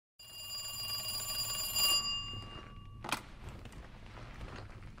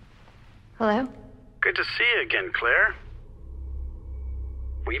Hello? Good to see you again, Claire.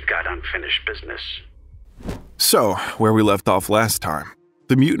 We've got unfinished business. So, where we left off last time.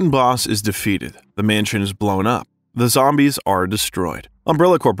 The mutant boss is defeated, the mansion is blown up, the zombies are destroyed.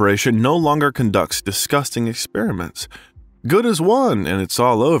 Umbrella Corporation no longer conducts disgusting experiments. Good is won and it's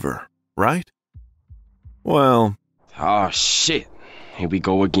all over, right? Well... Oh shit, here we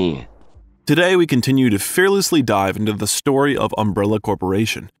go again. Today we continue to fearlessly dive into the story of Umbrella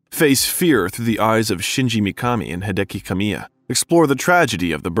Corporation, face fear through the eyes of Shinji Mikami and Hideki Kamiya, explore the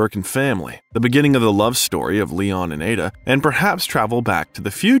tragedy of the Birkin family, the beginning of the love story of Leon and Ada, and perhaps travel back to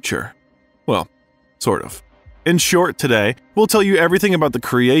the future. Well, sort of. In short, today, we'll tell you everything about the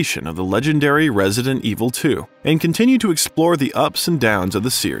creation of the legendary Resident Evil 2, and continue to explore the ups and downs of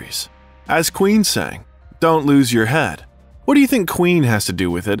the series. As Queen sang, "Don't lose your head." What do you think Queen has to do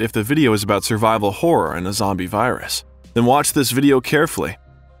with it if the video is about survival horror and a zombie virus? Then watch this video carefully.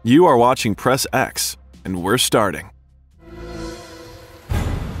 You are watching PressX, and we're starting.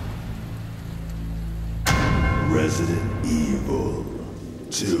 Resident Evil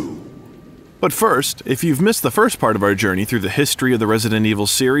 2. But first, if you've missed the first part of our journey through the history of the Resident Evil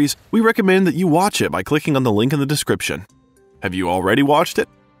series, we recommend that you watch it by clicking on the link in the description. Have you already watched it?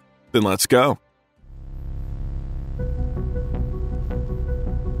 Then let's go.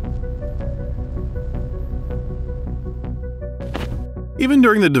 Even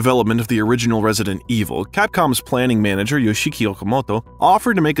during the development of the original Resident Evil, Capcom's planning manager Yoshiki Okamoto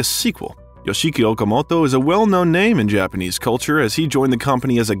offered to make a sequel. Yoshiki Okamoto is a well-known name in Japanese culture as he joined the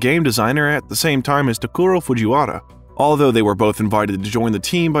company as a game designer at the same time as Takuro Fujiwara, although they were both invited to join the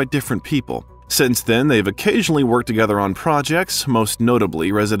team by different people. Since then, they've occasionally worked together on projects, most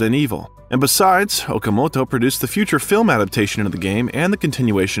notably Resident Evil. And besides, Okamoto produced the future film adaptation of the game and the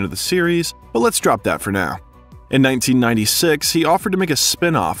continuation of the series, but let's drop that for now. In 1996, he offered to make a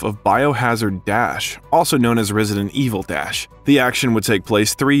spin-off of Biohazard Dash, also known as Resident Evil Dash. The action would take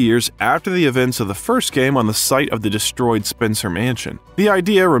place 3 years after the events of the first game on the site of the destroyed Spencer Mansion. The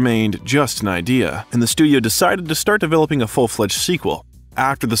idea remained just an idea, and the studio decided to start developing a full-fledged sequel.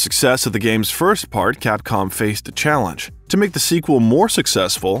 After the success of the game's first part, Capcom faced a challenge to make the sequel more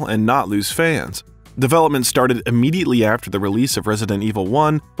successful and not lose fans. Development started immediately after the release of Resident Evil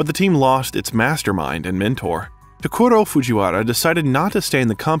 1, but the team lost its mastermind and mentor. Takuro Fujiwara decided not to stay in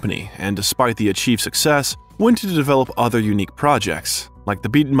the company and, despite the achieved success, went to develop other unique projects, like the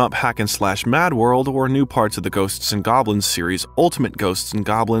beat-em-up hack-and-slash Mad World or new parts of the Ghosts and Goblins series Ultimate Ghosts and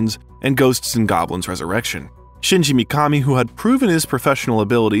Goblins and Ghosts and Goblins Resurrection. Shinji Mikami, who had proven his professional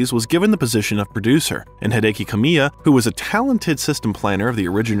abilities, was given the position of producer, and Hideki Kamiya, who was a talented system planner of the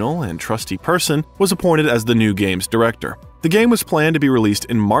original and trusty person, was appointed as the new game's director. The game was planned to be released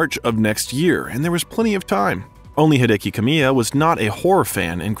in March of next year, and there was plenty of time. Only Hideki Kamiya was not a horror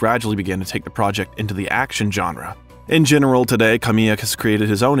fan and gradually began to take the project into the action genre. In general, today, Kamiya has created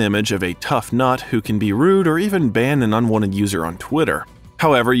his own image of a tough nut who can be rude or even ban an unwanted user on Twitter.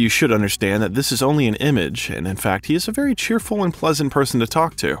 However, you should understand that this is only an image, and in fact, he is a very cheerful and pleasant person to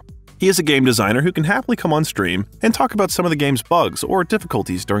talk to. He is a game designer who can happily come on stream and talk about some of the game's bugs or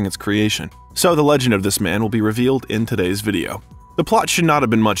difficulties during its creation. So the legend of this man will be revealed in today's video. The plot should not have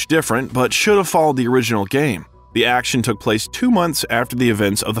been much different, but should have followed the original game. The action took place 2 months after the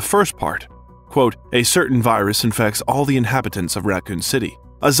events of the first part. Quote, "A certain virus infects all the inhabitants of Raccoon City.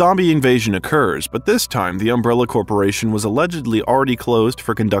 A zombie invasion occurs, but this time the Umbrella Corporation was allegedly already closed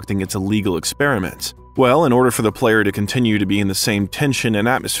for conducting its illegal experiments. Well, in order for the player to continue to be in the same tension and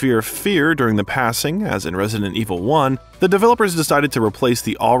atmosphere of fear during the passing as in Resident Evil 1, the developers decided to replace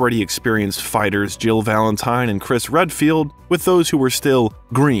the already experienced fighters Jill Valentine and Chris Redfield with those who were still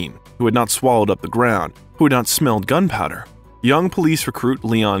green, who had not swallowed up the ground, who had not smelled gunpowder. Young police recruit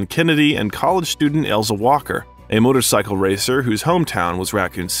Leon Kennedy and college student Elsa Walker, a motorcycle racer whose hometown was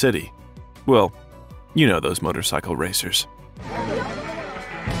Raccoon City. Well, you know those motorcycle racers.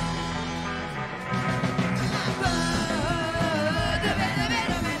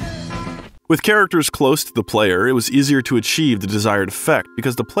 With characters close to the player, it was easier to achieve the desired effect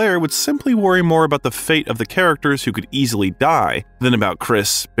because the player would simply worry more about the fate of the characters who could easily die than about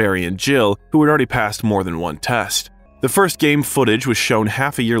Chris, Barry, and Jill, who had already passed more than one test. The first game footage was shown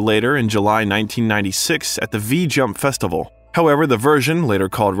half a year later in July 1996 at the V-Jump Festival. However, the version, later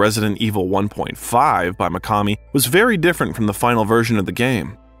called Resident Evil 1.5 by Mikami, was very different from the final version of the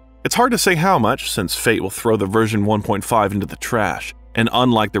game. It's hard to say how much, since fate will throw the version 1.5 into the trash. And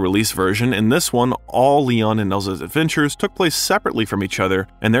unlike the release version, in this one, all Leon and Elsa's adventures took place separately from each other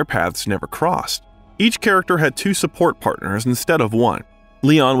and their paths never crossed. Each character had 2 support partners instead of 1.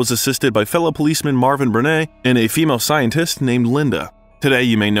 Leon was assisted by fellow policeman Marvin Burnett and a female scientist named Linda. Today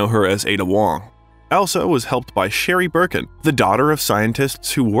you may know her as Ada Wong. Elsa was helped by Sherry Birkin, the daughter of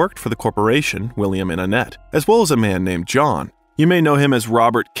scientists who worked for the corporation, William and Annette, as well as a man named John. You may know him as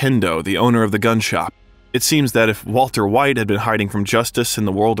Robert Kendo, the owner of the gun shop. It seems that if Walter White had been hiding from justice in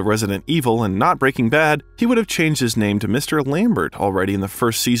the world of Resident Evil and not Breaking Bad, he would have changed his name to Mr. Lambert already in the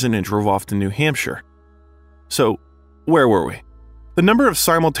first season and drove off to New Hampshire. So, where were we? The number of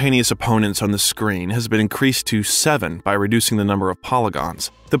simultaneous opponents on the screen has been increased to 7 by reducing the number of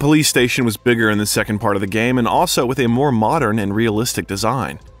polygons. The police station was bigger in the second part of the game and also with a more modern and realistic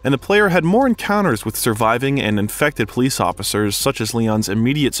design, and the player had more encounters with surviving and infected police officers such as Leon's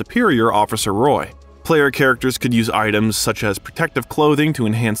immediate superior, Officer Roy. Player characters could use items such as protective clothing to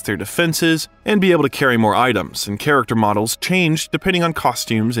enhance their defenses and be able to carry more items, and character models changed depending on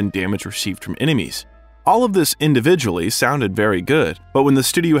costumes and damage received from enemies. All of this individually sounded very good, but when the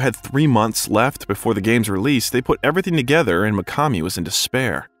studio had 3 months left before the game's release, they put everything together and Mikami was in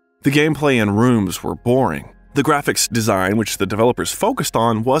despair. The gameplay and rooms were boring. The graphics design, which the developers focused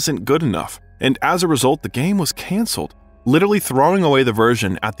on, wasn't good enough, and as a result, the game was cancelled, literally throwing away the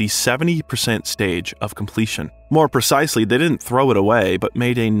version at the 70% stage of completion. More precisely, they didn't throw it away, but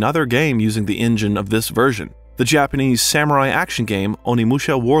made another game using the engine of this version, the Japanese samurai action game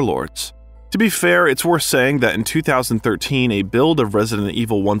Onimusha Warlords. To be fair, it's worth saying that in 2013, a build of Resident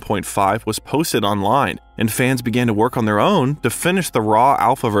Evil 1.5 was posted online, and fans began to work on their own to finish the raw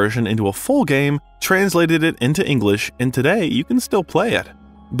alpha version into a full game, translated it into English, and today you can still play it.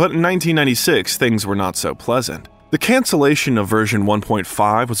 But in 1996, things were not so pleasant. The cancellation of version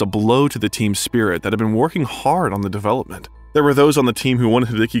 1.5 was a blow to the team's spirit that had been working hard on the development. There were those on the team who wanted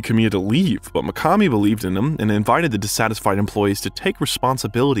Hideki Kamiya to leave, but Mikami believed in him and invited the dissatisfied employees to take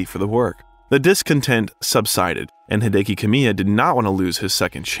responsibility for the work. The discontent subsided, and Hideki Kamiya did not want to lose his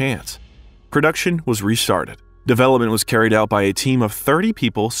second chance. Production was restarted. Development was carried out by a team of 30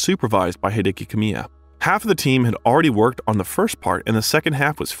 people supervised by Hideki Kamiya. Half of the team had already worked on the first part, and the second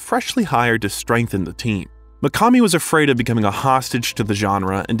half was freshly hired to strengthen the team. Mikami was afraid of becoming a hostage to the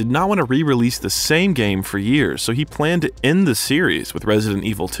genre and did not want to re-release the same game for years, so he planned to end the series with Resident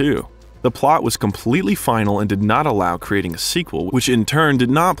Evil 2. The plot was completely final and did not allow creating a sequel, which in turn did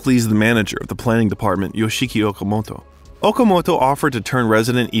not please the manager of the planning department, Yoshiki Okamoto. Okamoto offered to turn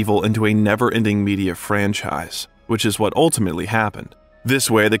Resident Evil into a never-ending media franchise, which is what ultimately happened. This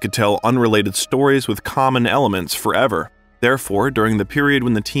way they could tell unrelated stories with common elements forever. Therefore, during the period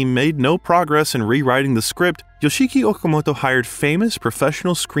when the team made no progress in rewriting the script, Yoshiki Okamoto hired famous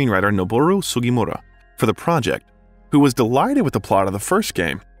professional screenwriter Noboru Sugimura for the project, who was delighted with the plot of the first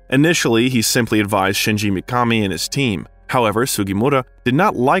game. Initially, he simply advised Shinji Mikami and his team. However, Sugimura did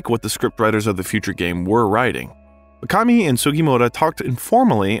not like what the scriptwriters of the future game were writing. Mikami and Sugimura talked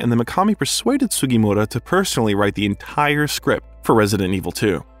informally, and then Mikami persuaded Sugimura to personally write the entire script for Resident Evil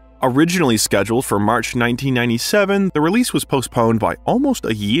 2. Originally scheduled for March 1997, the release was postponed by almost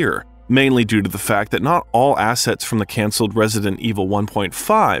a year, mainly due to the fact that not all assets from the cancelled Resident Evil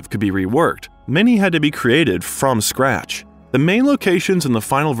 1.5 could be reworked. Many had to be created from scratch. The main locations in the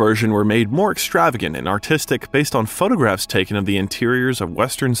final version were made more extravagant and artistic based on photographs taken of the interiors of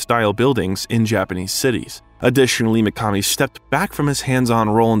Western-style buildings in Japanese cities. Additionally, Mikami stepped back from his hands-on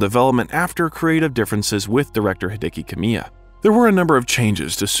role in development after creative differences with director Hideki Kamiya. There were a number of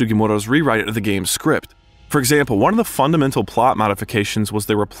changes to Sugimura's rewrite of the game's script. For example, one of the fundamental plot modifications was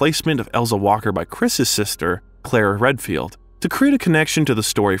the replacement of Elsa Walker by Chris's sister, Claire Redfield, to create a connection to the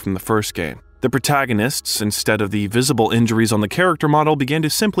story from the first game. The protagonists, instead of the visible injuries on the character model, began to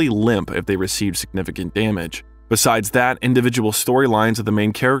simply limp if they received significant damage. Besides that, individual storylines of the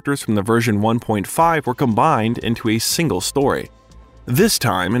main characters from the version 1.5 were combined into a single story. This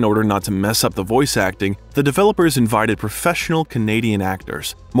time, in order not to mess up the voice acting, the developers invited professional Canadian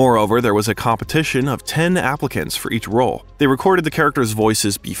actors. Moreover, there was a competition of 10 applicants for each role. They recorded the characters'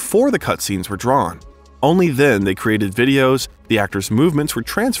 voices before the cutscenes were drawn. Only then they created videos, the actors' movements were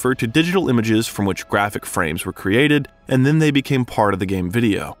transferred to digital images from which graphic frames were created, and then they became part of the game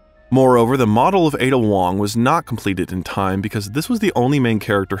video. Moreover, the model of Ada Wong was not completed in time because this was the only main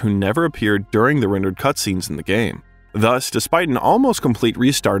character who never appeared during the rendered cutscenes in the game. Thus, despite an almost complete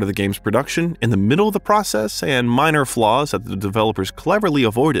restart of the game's production, in the middle of the process and minor flaws that the developers cleverly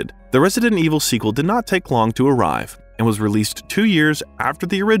avoided, the Resident Evil sequel did not take long to arrive and was released 2 years after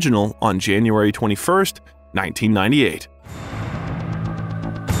the original on January 21st, 1998.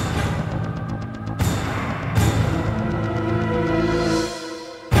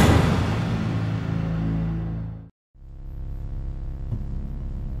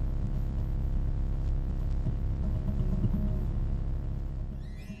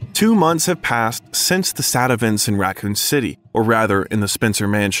 2 months have passed since the sad events in Raccoon City, or rather in the Spencer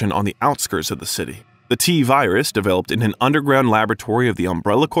Mansion on the outskirts of the city. The T-virus, developed in an underground laboratory of the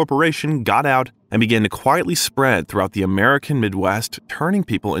Umbrella Corporation, got out and began to quietly spread throughout the American Midwest, turning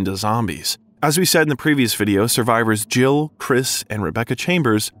people into zombies. As we said in the previous video, survivors Jill, Chris, and Rebecca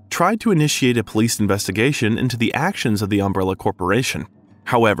Chambers tried to initiate a police investigation into the actions of the Umbrella Corporation.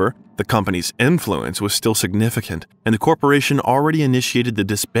 However, the company's influence was still significant, and the corporation already initiated the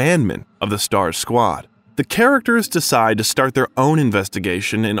disbandment of the STARS squad. The characters decide to start their own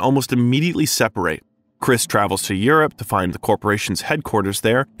investigation and almost immediately separate. Chris travels to Europe to find the corporation's headquarters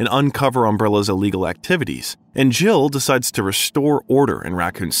there and uncover Umbrella's illegal activities, and Jill decides to restore order in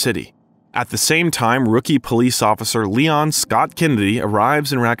Raccoon City. At the same time, rookie police officer Leon Scott Kennedy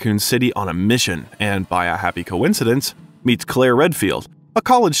arrives in Raccoon City on a mission and, by a happy coincidence, meets Claire Redfield, a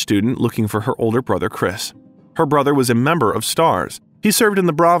college student looking for her older brother Chris. Her brother was a member of STARS. He served in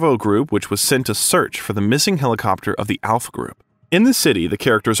the Bravo group, which was sent to search for the missing helicopter of the Alpha group. In the city, the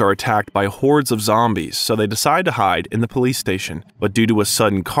characters are attacked by hordes of zombies, so they decide to hide in the police station. But due to a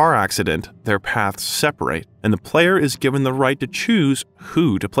sudden car accident, their paths separate, and the player is given the right to choose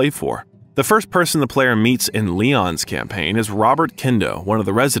who to play for. The first person the player meets in Leon's campaign is Robert Kendo, one of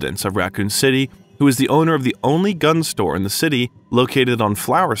the residents of Raccoon City, who is the owner of the only gun store in the city located on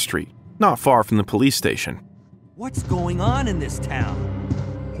Flower Street, not far from the police station. What's going on in this town?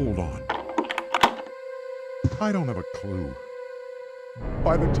 Hold on. I don't have a clue.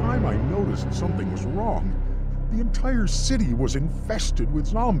 By the time I noticed something was wrong, the entire city was infested with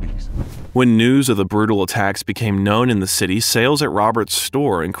zombies. When news of the brutal attacks became known in the city, sales at Robert's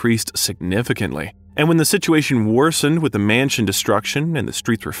store increased significantly. And when the situation worsened with the mansion destruction and the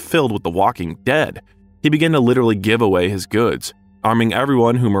streets were filled with the walking dead, he began to literally give away his goods, arming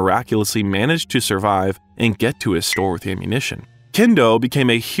everyone who miraculously managed to survive and get to his store with ammunition. Kendo became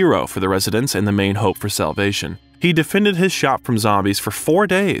a hero for the residents and the main hope for salvation. He defended his shop from zombies for 4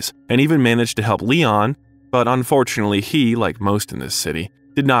 days and even managed to help Leon, but unfortunately he, like most in this city,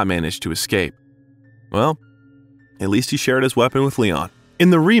 did not manage to escape. Well, at least he shared his weapon with Leon. In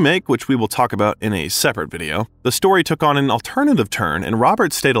the remake, which we will talk about in a separate video, the story took on an alternative turn and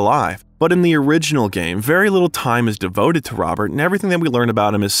Robert stayed alive. But in the original game, very little time is devoted to Robert and everything that we learn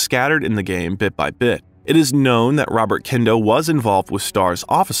about him is scattered in the game bit by bit. It is known that Robert Kendo was involved with STARS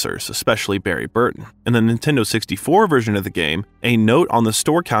officers, especially Barry Burton. In the Nintendo 64 version of the game, a note on the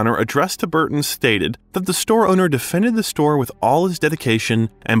store counter addressed to Burton stated that the store owner defended the store with all his dedication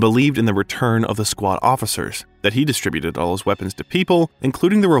and believed in the return of the squad officers, that he distributed all his weapons to people,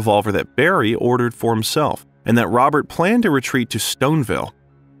 including the revolver that Barry ordered for himself, and that Robert planned to retreat to Stoneville.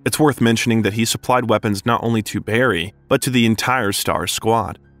 It's worth mentioning that he supplied weapons not only to Barry, but to the entire STARS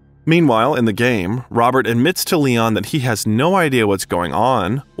squad. Meanwhile, in the game, Robert admits to Leon that he has no idea what's going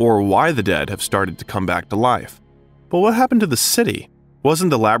on or why the dead have started to come back to life. But what happened to the city?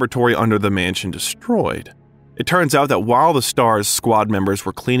 Wasn't the laboratory under the mansion destroyed? It turns out that while the STARS squad members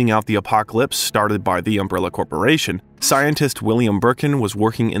were cleaning out the apocalypse started by the Umbrella Corporation, scientist William Birkin was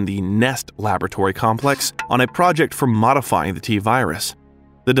working in the Nest laboratory complex on a project for modifying the T-virus.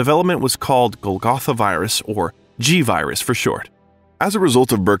 The development was called Golgotha virus, or G-virus for short. As a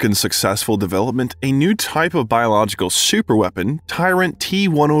result of Birkin's successful development, a new type of biological superweapon, Tyrant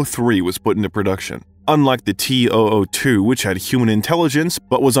T-103, was put into production. Unlike the T-002, which had human intelligence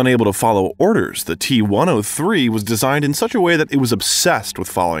but was unable to follow orders, the T-103 was designed in such a way that it was obsessed with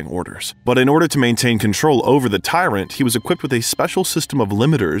following orders. But in order to maintain control over the Tyrant, he was equipped with a special system of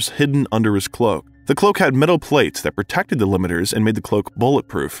limiters hidden under his cloak. The cloak had metal plates that protected the limiters and made the cloak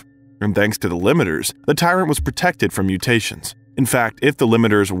bulletproof. And thanks to the limiters, the Tyrant was protected from mutations. In fact, if the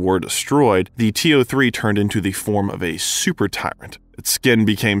limiters were destroyed, the T-03 turned into the form of a super tyrant. Its skin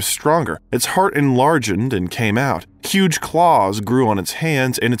became stronger, its heart enlarged and came out. Huge claws grew on its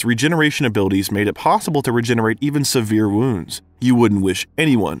hands, and its regeneration abilities made it possible to regenerate even severe wounds. You wouldn't wish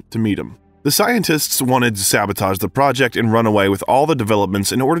anyone to meet him. The scientists wanted to sabotage the project and run away with all the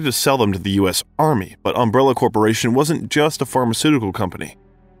developments in order to sell them to the US Army, but Umbrella Corporation wasn't just a pharmaceutical company.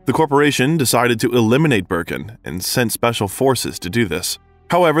 The corporation decided to eliminate Birkin and sent special forces to do this.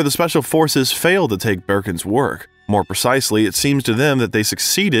 However, the special forces failed to take Birkin's work. More precisely, it seems to them that they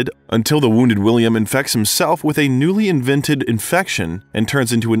succeeded until the wounded William infects himself with a newly invented infection and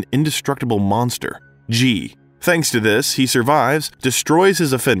turns into an indestructible monster, G. Thanks to this, he survives, destroys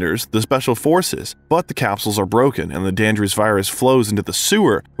his offenders, the special forces, but the capsules are broken and the dangerous virus flows into the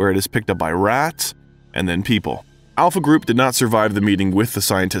sewer where it is picked up by rats and then people. Alpha Group did not survive the meeting with the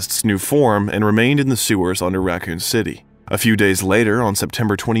scientist's new form and remained in the sewers under Raccoon City. A few days later, on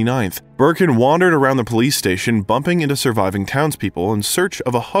September 29th, Birkin wandered around the police station bumping into surviving townspeople in search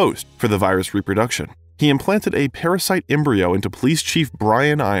of a host for the virus reproduction. He implanted a parasite embryo into Police Chief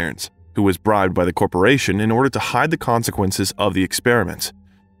Brian Irons, who was bribed by the corporation in order to hide the consequences of the experiments.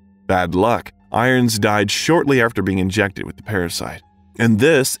 Bad luck. Irons died shortly after being injected with the parasite. And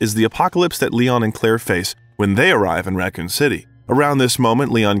this is the apocalypse that Leon and Claire face when they arrive in Raccoon City. Around this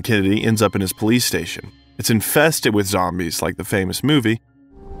moment, Leon Kennedy ends up in his police station. It's infested with zombies like the famous movie.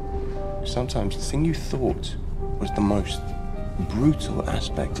 Sometimes the thing you thought was the most brutal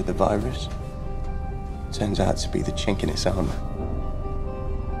aspect of the virus turns out to be the chink in its armor.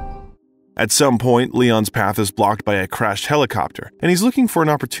 At some point, Leon's path is blocked by a crashed helicopter, and he's looking for an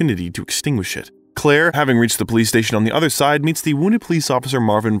opportunity to extinguish it. Claire, having reached the police station on the other side, meets the wounded police officer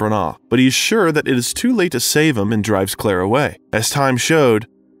Marvin Branagh, but he's sure that it is too late to save him and drives Claire away. As time showed,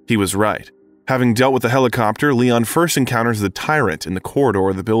 he was right. Having dealt with the helicopter, Leon first encounters the Tyrant in the corridor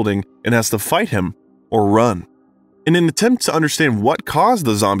of the building and has to fight him or run. In an attempt to understand what caused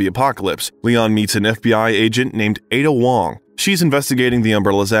the zombie apocalypse, Leon meets an FBI agent named Ada Wong. She's investigating the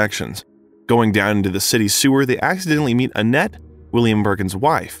Umbrella's actions. Going down into the city sewer, they accidentally meet Annette, William Birkin's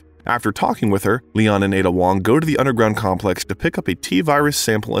wife. After talking with her, Leon and Ada Wong go to the underground complex to pick up a T-virus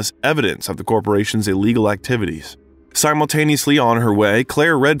sample as evidence of the corporation's illegal activities. Simultaneously on her way,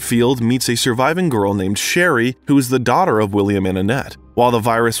 Claire Redfield meets a surviving girl named Sherry, who is the daughter of William and Annette. While the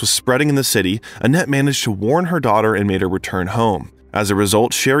virus was spreading in the city, Annette managed to warn her daughter and made her return home. As a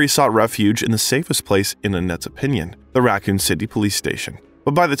result, Sherry sought refuge in the safest place in Annette's opinion, the Raccoon City police station.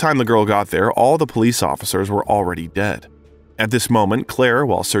 But by the time the girl got there, all the police officers were already dead. At this moment, Claire,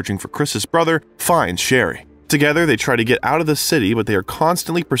 while searching for Chris's brother, finds Sherry. Together, they try to get out of the city, but they are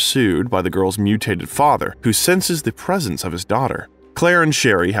constantly pursued by the girl's mutated father, who senses the presence of his daughter. Claire and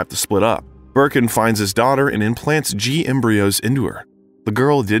Sherry have to split up. Birkin finds his daughter and implants G embryos into her. The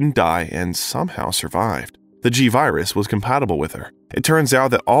girl didn't die and somehow survived. The G virus was compatible with her. It turns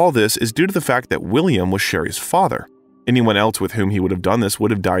out that all this is due to the fact that William was Sherry's father. Anyone else with whom he would have done this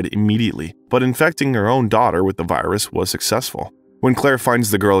would have died immediately, but infecting her own daughter with the virus was successful. When Claire finds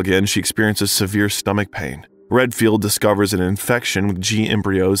the girl again, she experiences severe stomach pain. Redfield discovers an infection with G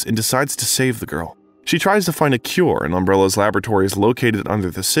embryos and decides to save the girl. She tries to find a cure in Umbrella's laboratories located under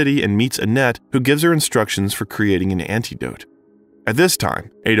the city and meets Annette, who gives her instructions for creating an antidote. At this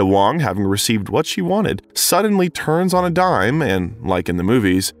time, Ada Wong, having received what she wanted, suddenly turns on a dime and, like in the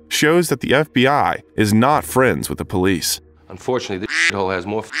movies, shows that the FBI is not friends with the police. Unfortunately, this shithole has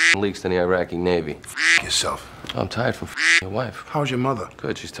more leaks than the Iraqi Navy. Yourself. I'm tired from your wife. How's your mother?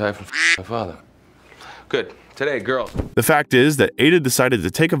 Good, she's tired from my father. Good. Today, girls. The fact is that Ada decided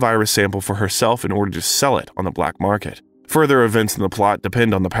to take a virus sample for herself in order to sell it on the black market. Further events in the plot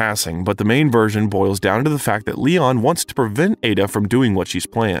depend on the passing, but the main version boils down to the fact that Leon wants to prevent Ada from doing what she's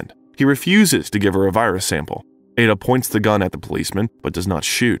planned. He refuses to give her a virus sample. Ada points the gun at the policeman, but does not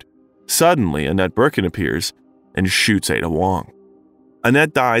shoot. Suddenly, Annette Birkin appears and shoots Ada Wong.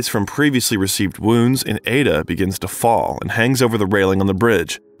 Annette dies from previously received wounds, and Ada begins to fall and hangs over the railing on the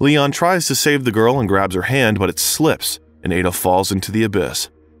bridge. Leon tries to save the girl and grabs her hand, but it slips, and Ada falls into the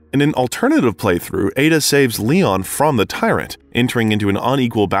abyss. In an alternative playthrough, Ada saves Leon from the Tyrant, entering into an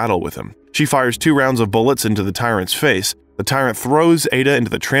unequal battle with him. She fires 2 rounds of bullets into the Tyrant's face. The Tyrant throws Ada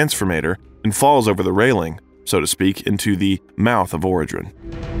into the Transformator and falls over the railing, so to speak, into the mouth of Origin.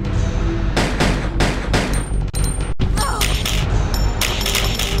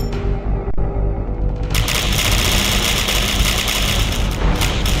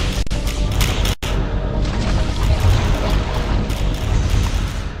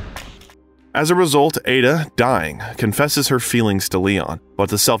 As a result, Ada, dying, confesses her feelings to Leon, but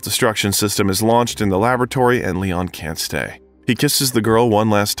the self-destruction system is launched in the laboratory and Leon can't stay. He kisses the girl one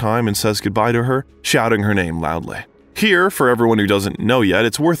last time and says goodbye to her, shouting her name loudly. Here, for everyone who doesn't know yet,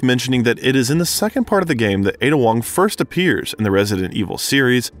 it's worth mentioning that it is in the second part of the game that Ada Wong first appears in the Resident Evil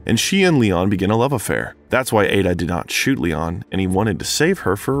series, and she and Leon begin a love affair. That's why Ada did not shoot Leon, and he wanted to save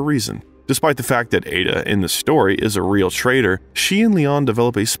her for a reason. Despite the fact that Ada in the story is a real traitor, she and Leon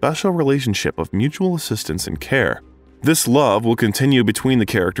develop a special relationship of mutual assistance and care. This love will continue between the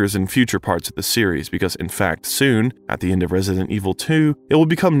characters in future parts of the series because, in fact, soon, at the end of Resident Evil 2, it will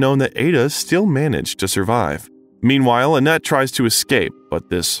become known that Ada still managed to survive. Meanwhile, Annette tries to escape, but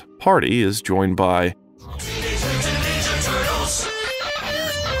this party is joined by...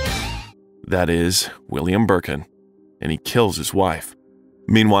 that is, William Birkin, and he kills his wife.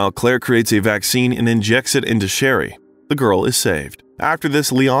 Meanwhile, Claire creates a vaccine and injects it into Sherry. The girl is saved. After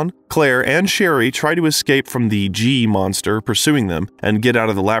this, Leon, Claire, and Sherry try to escape from the G monster pursuing them and get out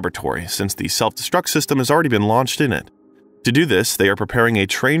of the laboratory since the self-destruct system has already been launched in it. To do this, they are preparing a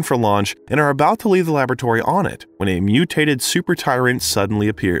train for launch and are about to leave the laboratory on it when a mutated super tyrant suddenly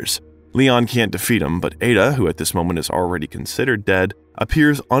appears. Leon can't defeat him, but Ada, who at this moment is already considered dead,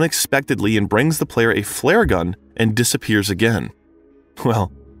 appears unexpectedly and brings the player a flare gun and disappears again.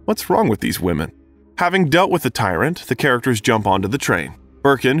 Well, what's wrong with these women? Having dealt with the tyrant, the characters jump onto the train.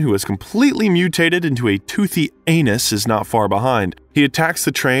 Birkin, who is completely mutated into a toothy anus, is not far behind. He attacks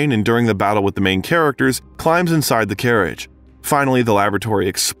the train and during the battle with the main characters, climbs inside the carriage. Finally, the laboratory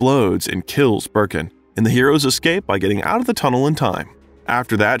explodes and kills Birkin, and the heroes escape by getting out of the tunnel in time.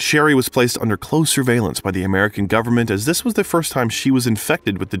 After that, Sherry was placed under close surveillance by the American government as this was the first time she was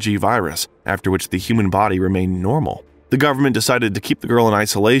infected with the G virus, after which the human body remained normal. The government decided to keep the girl in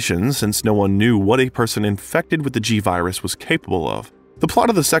isolation since no one knew what a person infected with the G virus was capable of. The plot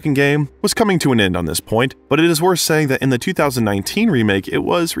of the second game was coming to an end on this point, but it is worth saying that in the 2019 remake it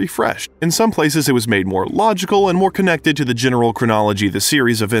was refreshed. In some places it was made more logical and more connected to the general chronology of the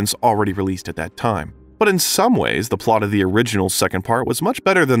series events already released at that time. But in some ways, the plot of the original second part was much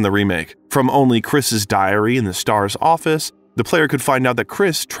better than the remake. From only Chris's diary in the Star's office, the player could find out that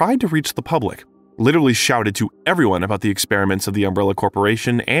Chris tried to reach the public, literally shouted to everyone about the experiments of the Umbrella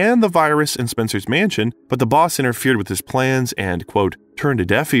Corporation and the virus in Spencer's mansion, but the boss interfered with his plans and, quote, turned a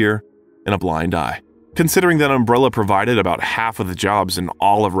deaf ear and a blind eye. Considering that Umbrella provided about half of the jobs in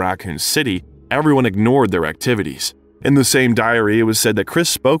all of Raccoon City, everyone ignored their activities. In the same diary, it was said that Chris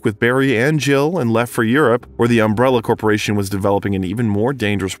spoke with Barry and Jill and left for Europe, where the Umbrella Corporation was developing an even more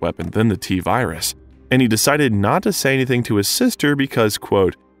dangerous weapon than the T-virus. And he decided not to say anything to his sister because,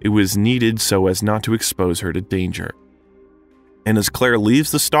 quote, it was needed so as not to expose her to danger. And as Claire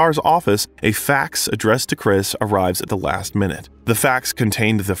leaves the Star's office, a fax addressed to Chris arrives at the last minute. The fax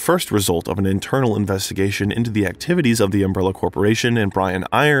contained the first result of an internal investigation into the activities of the Umbrella Corporation and Brian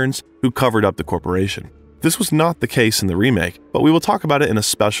Irons, who covered up the corporation. This was not the case in the remake, but we will talk about it in a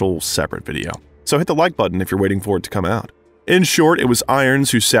special, separate video. So hit the like button if you're waiting for it to come out. In short, it was Irons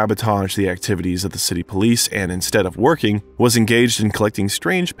who sabotaged the activities of the city police and instead of working, was engaged in collecting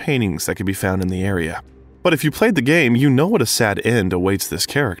strange paintings that could be found in the area. But if you played the game, you know what a sad end awaits this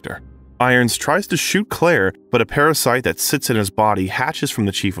character. Irons tries to shoot Claire, but a parasite that sits in his body hatches from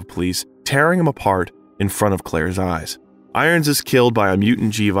the chief of police, tearing him apart in front of Claire's eyes. Irons is killed by a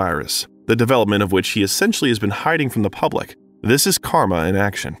mutant G virus, the development of which he essentially has been hiding from the public. This is karma in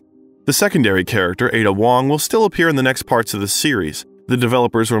action. The secondary character, Ada Wong, will still appear in the next parts of the series. The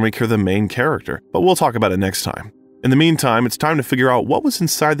developers will make her the main character, but we'll talk about it next time. In the meantime, it's time to figure out what was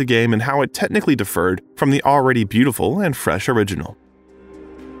inside the game and how it technically differed from the already beautiful and fresh original.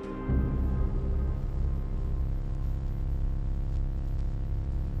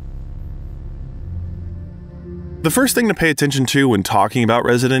 The first thing to pay attention to when talking about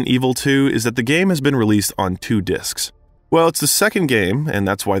Resident Evil 2 is that the game has been released on 2 discs. Well, it's the second game, and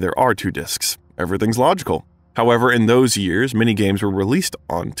that's why there are 2 discs. Everything's logical. However, in those years, many games were released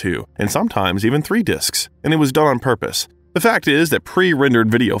on 2, and sometimes even 3 discs, and it was done on purpose. The fact is that pre-rendered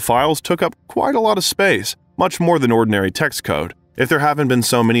video files took up quite a lot of space, much more than ordinary text code. If there haven't been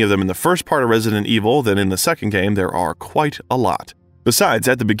so many of them in the first part of Resident Evil, then in the second game there are quite a lot. Besides,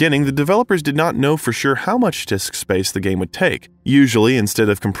 at the beginning, the developers did not know for sure how much disk space the game would take. Usually, instead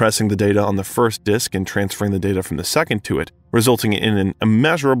of compressing the data on the first disk and transferring the data from the second to it, resulting in an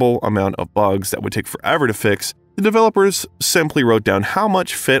immeasurable amount of bugs that would take forever to fix, the developers simply wrote down how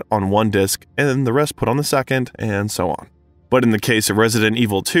much fit on one disk and the rest put on the second, and so on. But in the case of Resident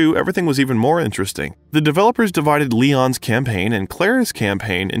Evil 2, everything was even more interesting. The developers divided Leon's campaign and Claire's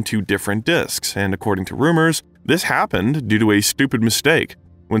campaign into different discs, and according to rumors, this happened due to a stupid mistake,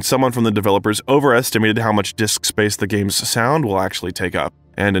 when someone from the developers overestimated how much disk space the game's sound will actually take up,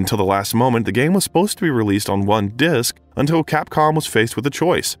 and until the last moment the game was supposed to be released on one disc until Capcom was faced with a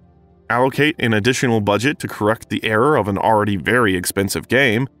choice. Allocate an additional budget to correct the error of an already very expensive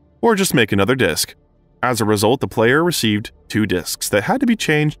game, or just make another disc. As a result, the player received 2 discs that had to be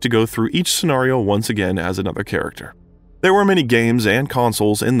changed to go through each scenario once again as another character. There were many games and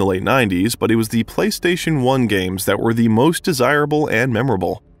consoles in the late 90s, but it was the PlayStation 1 games that were the most desirable and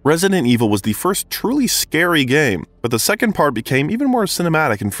memorable. Resident Evil was the first truly scary game, but the second part became even more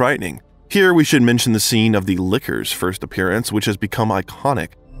cinematic and frightening. Here we should mention the scene of the Licker's first appearance, which has become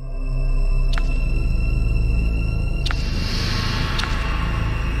iconic.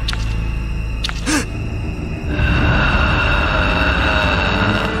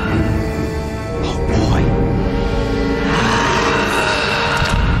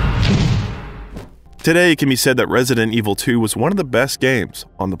 Today, it can be said that Resident Evil 2 was one of the best games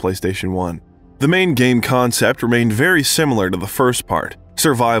on the PlayStation 1. The main game concept remained very similar to the first part.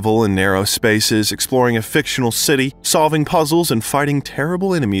 Survival in narrow spaces, exploring a fictional city, solving puzzles, and fighting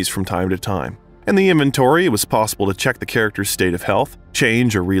terrible enemies from time to time. In the inventory, it was possible to check the character's state of health,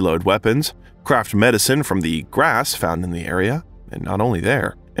 change or reload weapons, craft medicine from the grass found in the area, and not only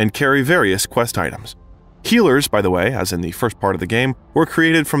there, and carry various quest items. Healers, by the way, as in the first part of the game, were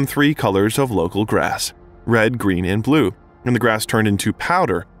created from 3 colors of local grass: red, green, and blue, and the grass turned into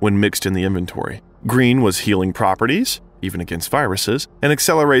powder when mixed in the inventory. Green was healing properties, even against viruses, and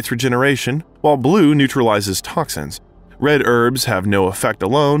accelerates regeneration, while blue neutralizes toxins. Red herbs have no effect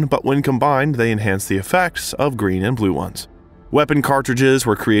alone, but when combined, they enhance the effects of green and blue ones. Weapon cartridges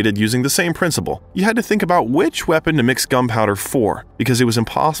were created using the same principle. You had to think about which weapon to mix gunpowder for, because it was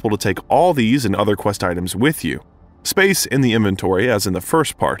impossible to take all these and other quest items with you. Space in the inventory, as in the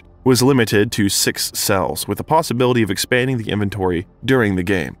first part, was limited to 6 cells, with the possibility of expanding the inventory during the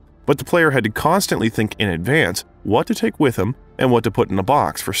game. But the player had to constantly think in advance what to take with them and what to put in a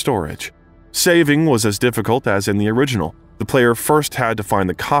box for storage. Saving was as difficult as in the original. The player first had to find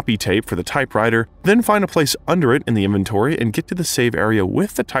the copy tape for the typewriter, then find a place under it in the inventory and get to the save area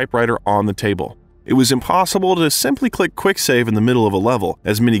with the typewriter on the table. It was impossible to simply click quick save in the middle of a level,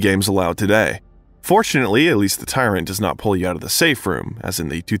 as many games allow today. Fortunately, at least the Tyrant does not pull you out of the safe room, as in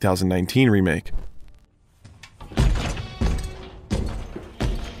the 2019 remake.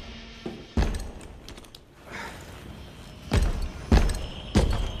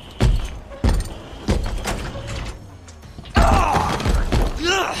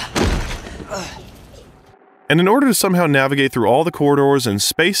 And in order to somehow navigate through all the corridors and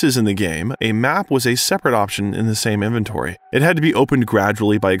spaces in the game, a map was a separate option in the same inventory. It had to be opened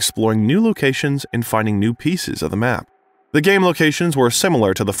gradually by exploring new locations and finding new pieces of the map. The game locations were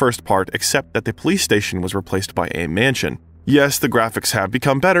similar to the first part, except that the police station was replaced by a mansion. Yes, the graphics have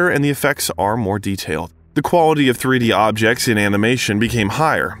become better and the effects are more detailed. The quality of 3D objects in animation became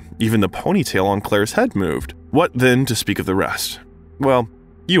higher. Even the ponytail on Claire's head moved. What then to speak of the rest? Well,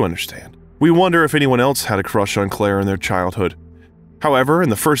 you understand. We wonder if anyone else had a crush on Claire in their childhood. However, in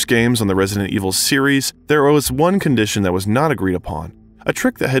the first games on the Resident Evil series, there was one condition that was not agreed upon, a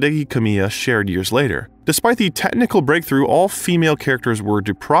trick that Hideki Kamiya shared years later. Despite the technical breakthrough, all female characters were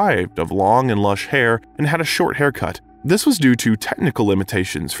deprived of long and lush hair and had a short haircut. This was due to technical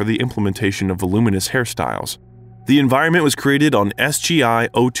limitations for the implementation of voluminous hairstyles. The environment was created on SGI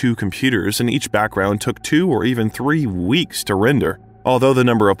O2 computers, and each background took 2 or even 3 weeks to render. Although the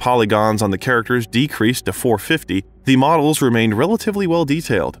number of polygons on the characters decreased to 450, the models remained relatively well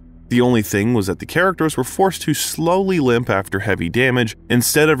detailed. The only thing was that the characters were forced to slowly limp after heavy damage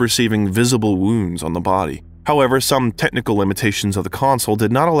instead of receiving visible wounds on the body. However, some technical limitations of the console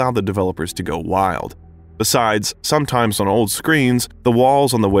did not allow the developers to go wild. Besides, sometimes on old screens, the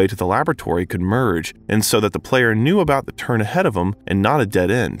walls on the way to the laboratory could merge, and so that the player knew about the turn ahead of them and not a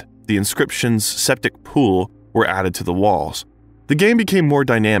dead end. The inscriptions septic pool were added to the walls. The game became more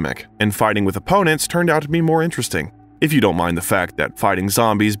dynamic, and fighting with opponents turned out to be more interesting. If you don't mind the fact that fighting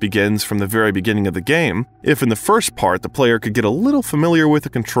zombies begins from the very beginning of the game, if in the first part the player could get a little familiar with the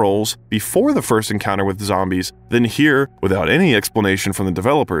controls before the first encounter with zombies, then here, without any explanation from the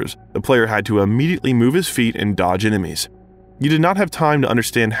developers, the player had to immediately move his feet and dodge enemies. You did not have time to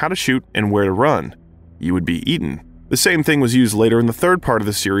understand how to shoot and where to run. You would be eaten. The same thing was used later in the third part of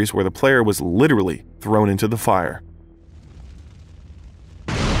the series, where the player was literally thrown into the fire.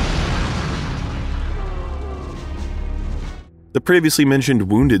 The previously mentioned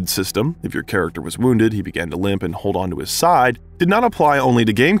wounded system, if your character was wounded, he began to limp and hold onto his side, did not apply only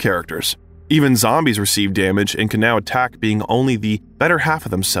to game characters. Even zombies received damage and could now attack being only the better half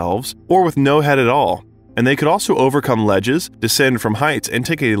of themselves, or with no head at all. And they could also overcome ledges, descend from heights, and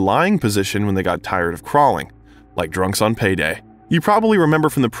take a lying position when they got tired of crawling, like drunks on payday. You probably remember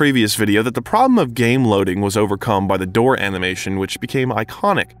from the previous video that the problem of game loading was overcome by the door animation, which became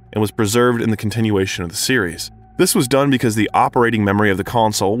iconic and was preserved in the continuation of the series. This was done because the operating memory of the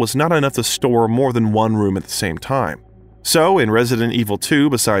console was not enough to store more than one room at the same time. So, in Resident Evil 2,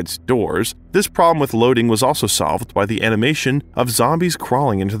 besides doors, this problem with loading was also solved by the animation of zombies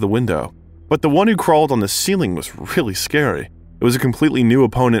crawling into the window. But the one who crawled on the ceiling was really scary. It was a completely new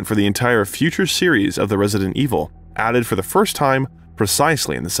opponent for the entire future series of the Resident Evil, added for the first time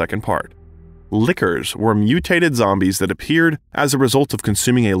precisely in the second part. Lickers were mutated zombies that appeared as a result of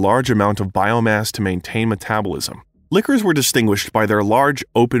consuming a large amount of biomass to maintain metabolism. Lickers were distinguished by their large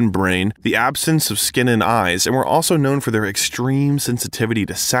open brain, the absence of skin and eyes, and were also known for their extreme sensitivity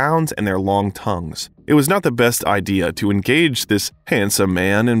to sounds and their long tongues. It was not the best idea to engage this handsome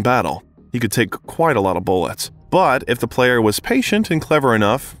man in battle. He could take quite a lot of bullets. But if the player was patient and clever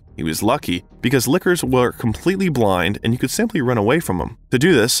enough, He was lucky because lickers were completely blind and you could simply run away from them. To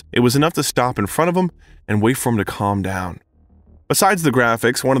do this, it was enough to stop in front of him and wait for him to calm down. Besides the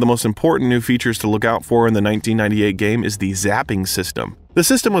graphics, one of the most important new features to look out for in the 1998 game is the zapping system. The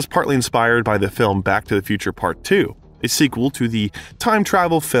system was partly inspired by the film Back to the Future Part 2, a sequel to the time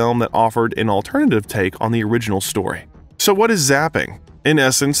travel film that offered an alternative take on the original story. So what is zapping? In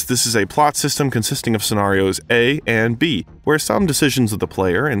essence, this is a plot system consisting of scenarios A and B, where some decisions of the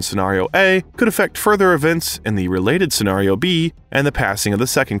player in scenario A could affect further events in the related scenario B and the passing of the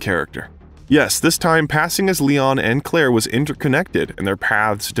second character. Yes, this time passing as Leon and Claire was interconnected and their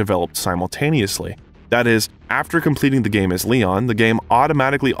paths developed simultaneously. That is, after completing the game as Leon, the game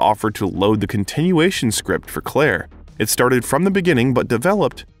automatically offered to load the continuation script for Claire. It started from the beginning but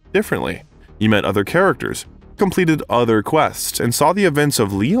developed differently. You met other characters, completed other quests, and saw the events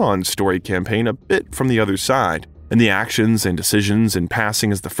of Leon's story campaign a bit from the other side, and the actions and decisions in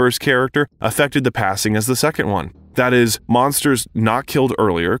passing as the first character affected the passing as the second one. That is, monsters not killed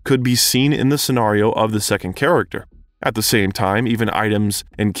earlier could be seen in the scenario of the second character. At the same time, even items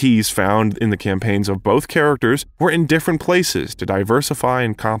and keys found in the campaigns of both characters were in different places to diversify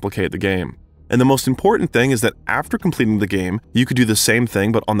and complicate the game. And the most important thing is that after completing the game, you could do the same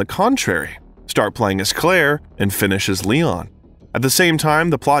thing but on the contrary. Start playing as Claire and finish as Leon. At the same time,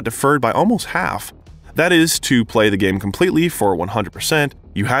 the plot deferred by almost half. That is, to play the game completely for 100%,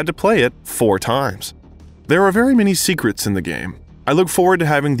 you had to play it 4 times. There are very many secrets in the game. I look forward to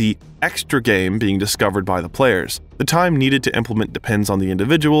having the extra game being discovered by the players. The time needed to implement depends on the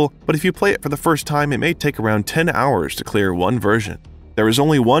individual, but if you play it for the first time, it may take around 10 hours to clear one version. There is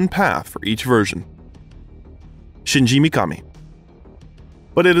only one path for each version. Shinji Mikami.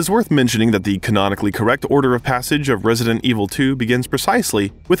 But it is worth mentioning that the canonically correct order of passage of Resident Evil 2 begins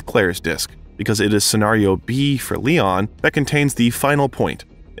precisely with Claire's disc, because it is scenario B for Leon that contains the final point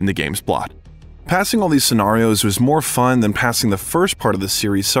in the game's plot. Passing all these scenarios was more fun than passing the first part of the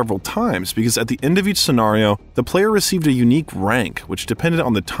series several times because at the end of each scenario, the player received a unique rank which depended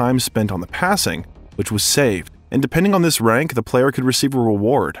on the time spent on the passing, which was saved. And depending on this rank, the player could receive a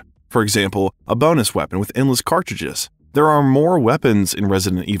reward. For example, a bonus weapon with endless cartridges. There are more weapons in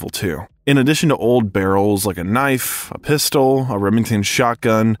Resident Evil 2. In addition to old barrels like a knife, a pistol, a Remington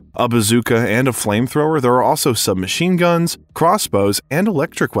shotgun, a bazooka, and a flamethrower, there are also submachine guns, crossbows, and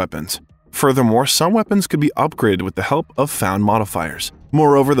electric weapons. Furthermore, some weapons could be upgraded with the help of found modifiers.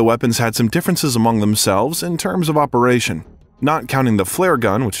 Moreover, the weapons had some differences among themselves in terms of operation. Not counting the flare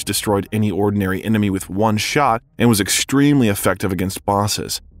gun, which destroyed any ordinary enemy with one shot and was extremely effective against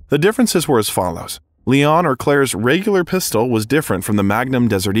bosses. The differences were as follows. Leon or Claire's regular pistol was different from the Magnum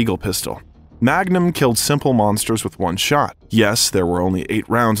Desert Eagle pistol. Magnum killed simple monsters with one shot. Yes, there were only 8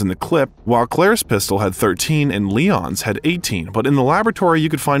 rounds in the clip, while Claire's pistol had 13 and Leon's had 18, but in the laboratory you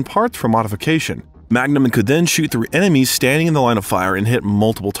could find parts for modification. Magnum could then shoot through enemies standing in the line of fire and hit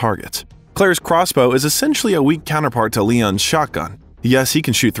multiple targets. Claire's crossbow is essentially a weak counterpart to Leon's shotgun. Yes, he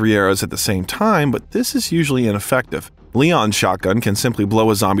can shoot 3 arrows at the same time, but this is usually ineffective. Leon's shotgun can simply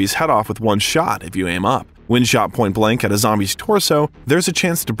blow a zombie's head off with one shot if you aim up. When shot point blank at a zombie's torso, there's a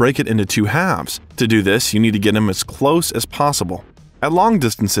chance to break it into 2 halves. To do this, you need to get him as close as possible. At long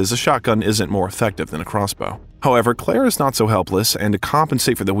distances, a shotgun isn't more effective than a crossbow. However, Claire is not so helpless, and to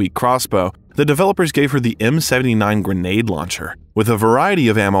compensate for the weak crossbow, the developers gave her the M79 grenade launcher. With a variety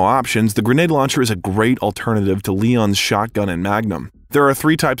of ammo options, the grenade launcher is a great alternative to Leon's shotgun and Magnum. There are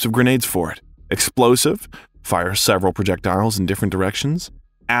 3 types of grenades for it. Explosive, fires several projectiles in different directions.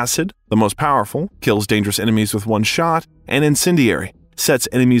 Acid, the most powerful, kills dangerous enemies with one shot. And incendiary, sets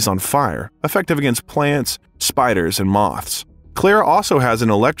enemies on fire, effective against plants, spiders, and moths. Claire also has an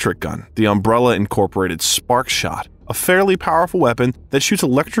electric gun, the Umbrella Incorporated Spark Shot, a fairly powerful weapon that shoots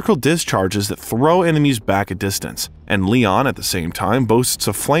electrical discharges that throw enemies back a distance. And Leon, at the same time, boasts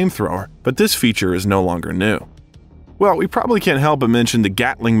a flamethrower, but this feature is no longer new. Well, we probably can't help but mention the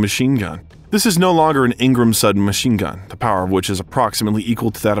Gatling machine gun. This is no longer an Ingram Sudden machine gun, the power of which is approximately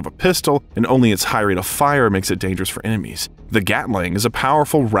equal to that of a pistol, and only its high rate of fire makes it dangerous for enemies. The Gatling is a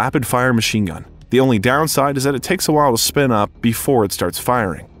powerful, rapid-fire machine gun. The only downside is that it takes a while to spin up before it starts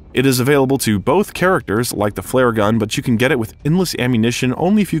firing. It is available to both characters, like the flare gun, but you can get it with endless ammunition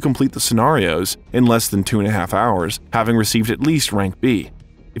only if you complete the scenarios in less than 2.5 hours, having received at least rank B.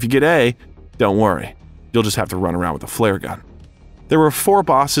 If you get A, don't worry. You'll just have to run around with a flare gun. There were 4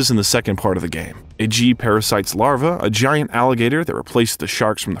 bosses in the second part of the game. A G-Parasite's larva, a giant alligator that replaced the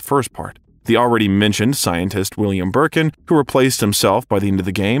sharks from the first part, the already mentioned scientist William Birkin, who replaced himself by the end of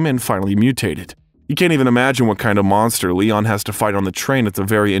the game and finally mutated. You can't even imagine what kind of monster Leon has to fight on the train at the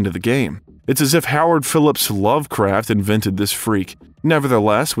very end of the game. It's as if Howard Phillips Lovecraft invented this freak.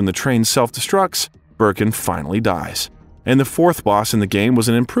 Nevertheless, when the train self-destructs, Birkin finally dies. And the fourth boss in the game was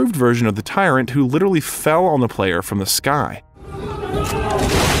an improved version of the tyrant who literally fell on the player from the sky.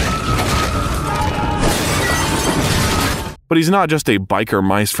 But he's not just a biker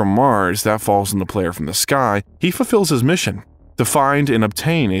mice from Mars that falls on the player from the sky. He fulfills his mission to find and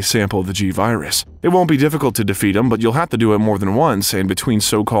obtain a sample of the G-Virus. It won't be difficult to defeat him, but you'll have to do it more than once, and between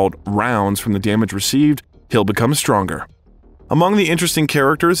so-called rounds from the damage received, he'll become stronger. Among the interesting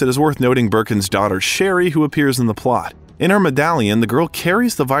characters, it is worth noting Birkin's daughter Sherry, who appears in the plot. In her medallion, the girl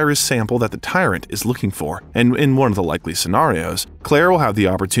carries the virus sample that the tyrant is looking for, and in one of the likely scenarios, Claire will have the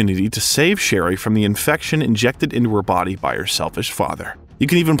opportunity to save Sherry from the infection injected into her body by her selfish father. You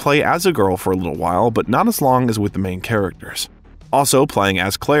can even play as a girl for a little while, but not as long as with the main characters. Also, playing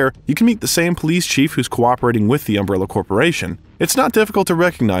as Claire, you can meet the same police chief who's cooperating with the Umbrella Corporation. It's not difficult to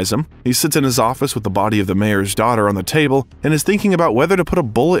recognize him. He sits in his office with the body of the mayor's daughter on the table and is thinking about whether to put a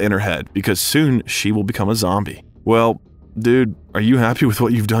bullet in her head because soon she will become a zombie. Well, dude, are you happy with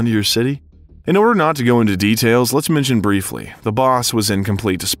what you've done to your city? In order not to go into details, let's mention briefly, the boss was in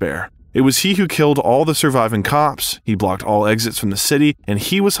complete despair. It was he who killed all the surviving cops, he blocked all exits from the city, and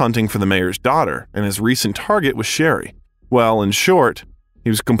he was hunting for the mayor's daughter, and his recent target was Sherry. Well, in short, he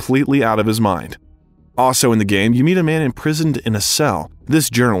was completely out of his mind. Also in the game, you meet a man imprisoned in a cell. This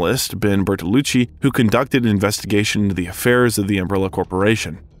journalist, Ben Bertolucci, who conducted an investigation into the affairs of the Umbrella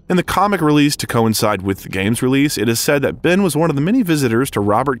Corporation. In the comic release to coincide with the game's release, it is said that Ben was one of the many visitors to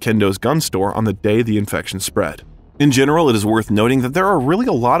Robert Kendo's gun store on the day the infection spread. In general, it is worth noting that there are really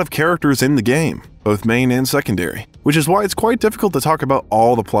a lot of characters in the game, both main and secondary, which is why it's quite difficult to talk about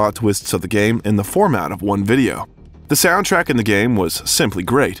all the plot twists of the game in the format of one video. The soundtrack in the game was simply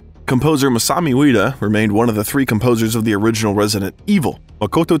great. Composer Masami Ueda remained one of the three composers of the original Resident Evil.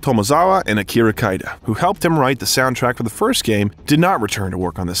 Makoto Tomozawa and Akira Kaida, who helped him write the soundtrack for the first game, did not return to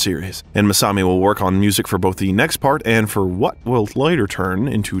work on the series, and Masami will work on music for both the next part and for what will later turn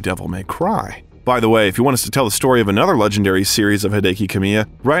into Devil May Cry. By the way, if you want us to tell the story of another legendary series of Hideki Kamiya,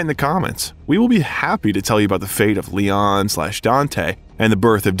 write in the comments. We will be happy to tell you about the fate of Leon/Dante and the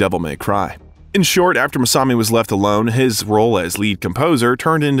birth of Devil May Cry. In short, after Masami was left alone, his role as lead composer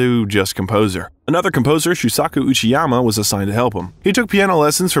turned into just composer. Another composer, Shusaku Uchiyama, was assigned to help him. He took piano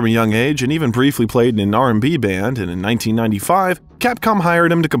lessons from a young age and even briefly played in an R&B band, and in 1995, Capcom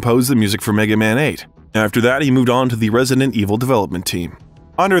hired him to compose the music for Mega Man 8. After that, he moved on to the Resident Evil development team.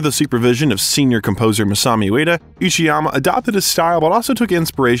 Under the supervision of senior composer Masami Ueda, Uchiyama adopted his style but also took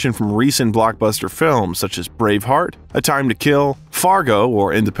inspiration from recent blockbuster films such as Braveheart, A Time to Kill, Fargo,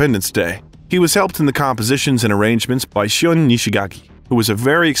 or Independence Day. He was helped in the compositions and arrangements by Shion Nishigaki, who was a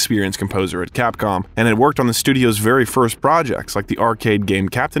very experienced composer at Capcom and had worked on the studio's very first projects like the arcade game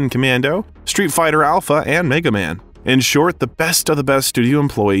Captain Commando, Street Fighter Alpha, and Mega Man. In short, the best of the best studio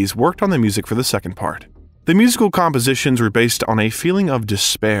employees worked on the music for the second part. The musical compositions were based on a feeling of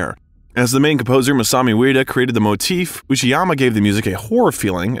despair. As the main composer Masami Ueda created the motif, Uchiyama gave the music a horror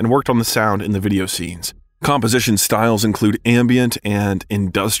feeling and worked on the sound in the video scenes. Composition styles include ambient and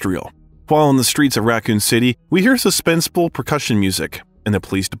industrial. While in the streets of Raccoon City, we hear suspenseful percussion music. In the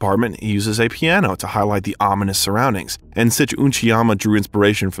police department, he uses a piano to highlight the ominous surroundings. And since Uchiyama drew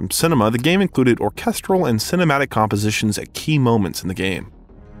inspiration from cinema, the game included orchestral and cinematic compositions at key moments in the game.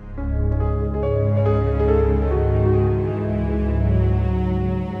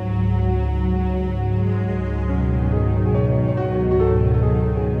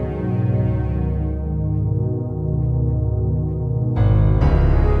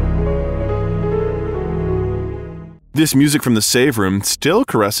 This music from the save room still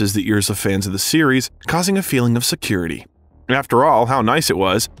caresses the ears of fans of the series, causing a feeling of security. After all, how nice it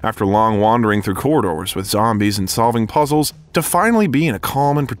was, after long wandering through corridors with zombies and solving puzzles, to finally be in a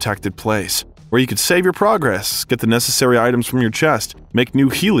calm and protected place, where you could save your progress, get the necessary items from your chest, make new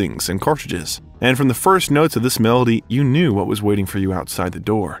healings and cartridges. And from the first notes of this melody, you knew what was waiting for you outside the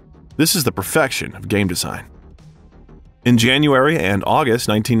door. This is the perfection of game design. In January and August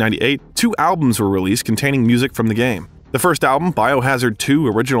 1998, 2 albums were released containing music from the game. The first album, Biohazard 2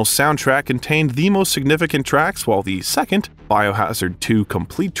 Original Soundtrack, contained the most significant tracks, while the second, Biohazard 2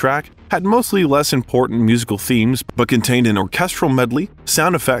 Complete Track, had mostly less important musical themes but contained an orchestral medley,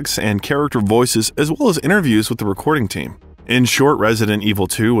 sound effects, and character voices, as well as interviews with the recording team. In short, Resident Evil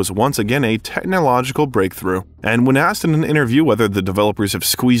 2 was once again a technological breakthrough, and when asked in an interview whether the developers have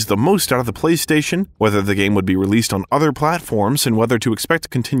squeezed the most out of the PlayStation, whether the game would be released on other platforms, and whether to expect a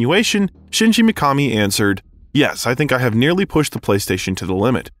continuation, Shinji Mikami answered, "Yes, I think I have nearly pushed the PlayStation to the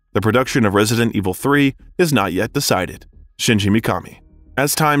limit. The production of Resident Evil 3 is not yet decided." Shinji Mikami.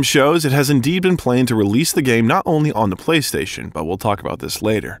 As time shows, it has indeed been planned to release the game not only on the PlayStation, but we'll talk about this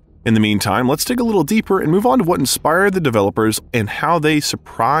later. In the meantime, let's dig a little deeper and move on to what inspired the developers and how they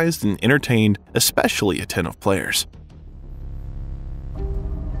surprised and entertained especially a ton of players.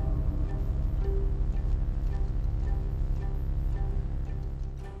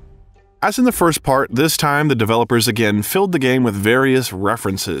 As in the first part, this time the developers again filled the game with various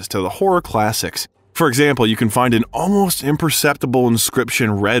references to the horror classics. For example, you can find an almost imperceptible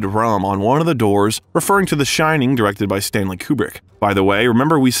inscription Red Rum on one of the doors, referring to The Shining, directed by Stanley Kubrick. By the way,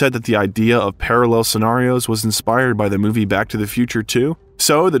 remember we said that the idea of parallel scenarios was inspired by the movie Back to the Future 2?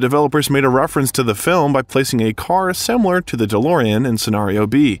 So, the developers made a reference to the film by placing a car similar to the DeLorean in Scenario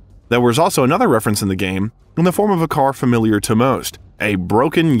B. There was also another reference in the game, in the form of a car familiar to most, a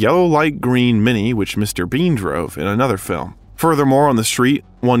broken yellow light green Mini which Mr. Bean drove in another film. Furthermore, on the street,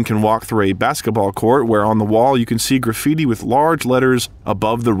 one can walk through a basketball court where on the wall you can see graffiti with large letters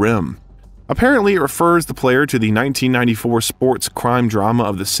above the rim. Apparently, it refers the player to the 1994 sports crime drama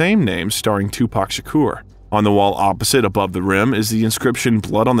of the same name starring Tupac Shakur. On the wall opposite above the rim is the inscription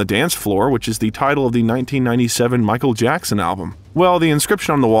Blood on the Dance Floor, which is the title of the 1997 Michael Jackson album. Well, the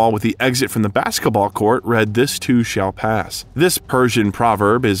inscription on the wall with the exit from the basketball court read, "This too shall pass." This Persian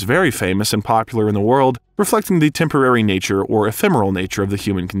proverb is very famous and popular in the world, reflecting the temporary nature or ephemeral nature of the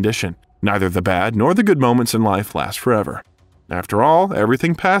human condition. Neither the bad nor the good moments in life last forever. After all,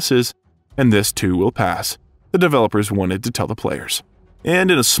 everything passes, and this too will pass, the developers wanted to tell the players.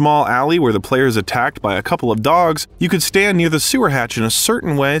 And in a small alley where the player is attacked by a couple of dogs, you could stand near the sewer hatch in a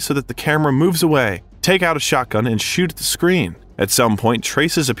certain way so that the camera moves away, take out a shotgun, and shoot at the screen. At some point,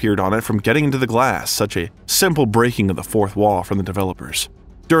 traces appeared on it from getting into the glass, such a simple breaking of the fourth wall from the developers.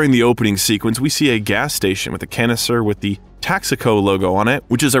 During the opening sequence, we see a gas station with a canister with the Texaco logo on it,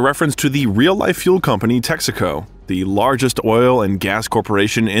 which is a reference to the real-life fuel company Texaco, the largest oil and gas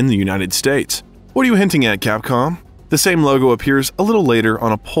corporation in the United States. What are you hinting at, Capcom? The same logo appears a little later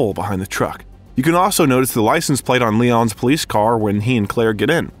on a pole behind the truck. You can also notice the license plate on Leon's police car when he and Claire get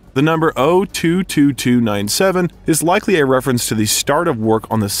in. The number 022297 is likely a reference to the start of work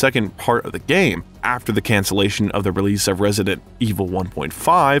on the second part of the game, after the cancellation of the release of Resident Evil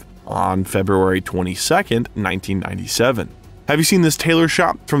 1.5 on February 22nd, 1997. Have you seen this tailor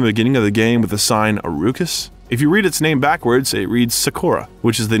shop from the beginning of the game with the sign Arucus? If you read its name backwards, it reads Sakura,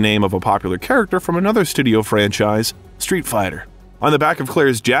 which is the name of a popular character from another studio franchise, Street Fighter. On the back of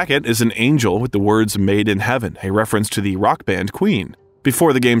Claire's jacket is an angel with the words Made in Heaven, a reference to the rock band Queen.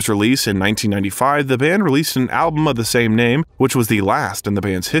 Before the game's release in 1995, the band released an album of the same name, which was the last in the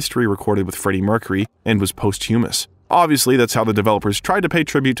band's history recorded with Freddie Mercury and was posthumous. Obviously, that's how the developers tried to pay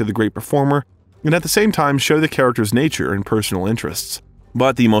tribute to the great performer, and at the same time show the character's nature and personal interests.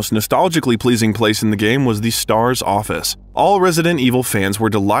 But the most nostalgically pleasing place in the game was the Star's office. All Resident Evil fans were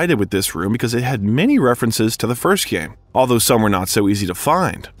delighted with this room because it had many references to the first game, although some were not so easy to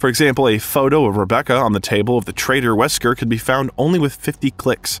find. For example, a photo of Rebecca on the table of the traitor Wesker could be found only with 50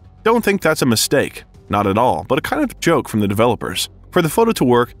 clicks. Don't think that's a mistake. Not at all, but a kind of joke from the developers. For the photo to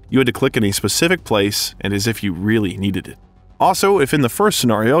work, you had to click in a specific place and as if you really needed it. Also, if in the first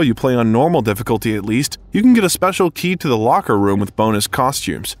scenario you play on normal difficulty at least, you can get a special key to the locker room with bonus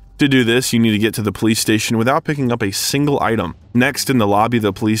costumes. To do this, you need to get to the police station without picking up a single item. Next, in the lobby of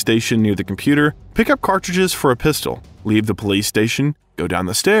the police station near the computer, pick up cartridges for a pistol, leave the police station, go down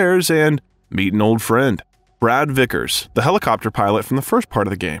the stairs, and meet an old friend. Brad Vickers, the helicopter pilot from the first part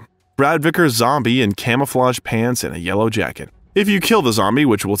of the game. Brad Vickers' zombie in camouflage pants and a yellow jacket. If you kill the zombie,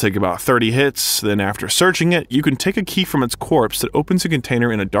 which will take about 30 hits, then after searching it, you can take a key from its corpse that opens a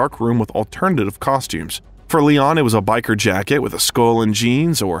container in a dark room with alternative costumes. For Leon, it was a biker jacket with a skull and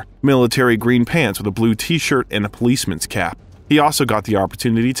jeans, or military green pants with a blue t-shirt and a policeman's cap. He also got the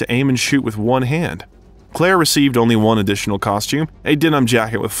opportunity to aim and shoot with one hand. Claire received only one additional costume, a denim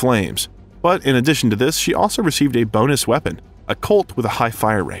jacket with flames. But in addition to this, she also received a bonus weapon, a Colt with a high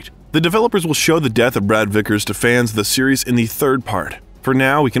fire rate. The developers will show the death of Brad Vickers to fans of the series in the third part. For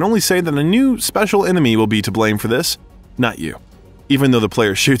now, we can only say that a new special enemy will be to blame for this, not you. Even though the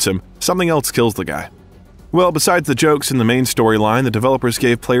player shoots him, something else kills the guy. Well, besides the jokes in the main storyline, the developers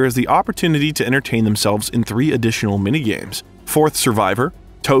gave players the opportunity to entertain themselves in 3 additional minigames: Fourth Survivor,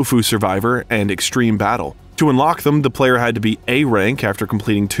 Tofu Survivor, and Extreme Battle. To unlock them, the player had to be A rank after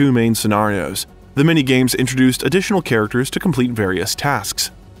completing 2 main scenarios. The minigames introduced additional characters to complete various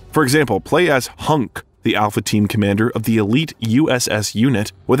tasks. For example, play as Hunk, the Alpha Team commander of the elite USS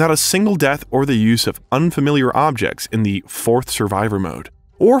unit, without a single death or the use of unfamiliar objects in the Fourth Survivor mode.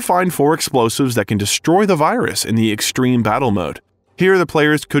 Or find 4 explosives that can destroy the virus in the Extreme Battle mode. Here, the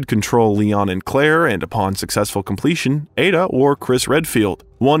players could control Leon and Claire, and upon successful completion, Ada or Chris Redfield.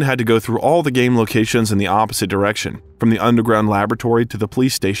 One had to go through all the game locations in the opposite direction, from the underground laboratory to the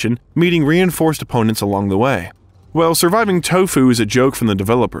police station, meeting reinforced opponents along the way. Well, surviving Tofu is a joke from the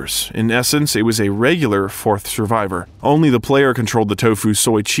developers. In essence, it was a regular fourth survivor. Only the player controlled the tofu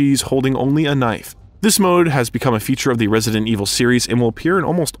soy cheese, holding only a knife. This mode has become a feature of the Resident Evil series and will appear in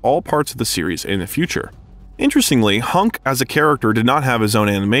almost all parts of the series in the future. Interestingly, Hunk as a character did not have his own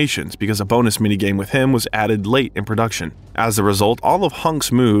animations because a bonus minigame with him was added late in production. As a result, all of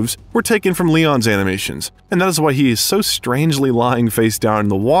Hunk's moves were taken from Leon's animations, and that is why he is so strangely lying face down in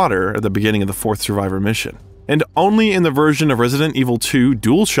the water at the beginning of the fourth survivor mission. And only in the version of Resident Evil 2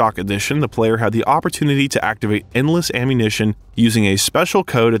 DualShock Edition, the player had the opportunity to activate endless ammunition using a special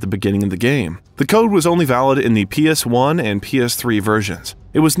code at the beginning of the game. The code was only valid in the PS1 and PS3 versions.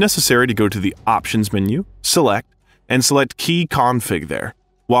 It was necessary to go to the Options menu, select Key Config there.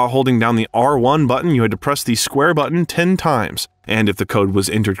 While holding down the R1 button, you had to press the square button 10 times, and if the code was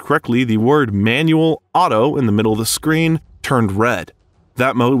entered correctly, the word Manual Auto in the middle of the screen turned red.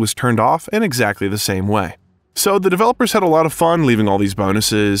 That mode was turned off in exactly the same way. So the developers had a lot of fun leaving all these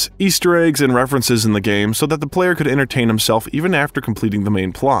bonuses, Easter eggs, and references in the game so that the player could entertain himself even after completing the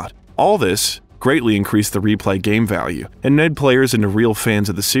main plot. All this greatly increased the replay game value and made players into real fans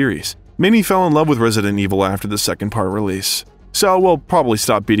of the series. Many fell in love with Resident Evil after the second part release. So we'll probably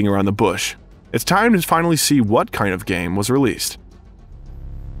stop beating around the bush. It's time to finally see what kind of game was released.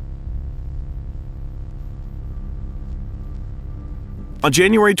 On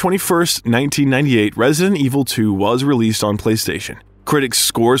January 21st, 1998, Resident Evil 2 was released on PlayStation. Critics'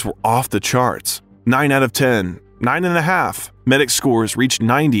 scores were off the charts. 9 out of 10, 9.5. Medic scores reached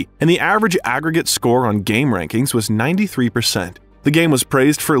 90, and the average aggregate score on game rankings was 93%. The game was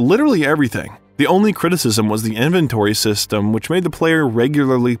praised for literally everything. The only criticism was the inventory system, which made the player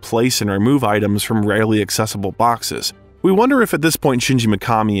regularly place and remove items from rarely accessible boxes. We wonder if at this point Shinji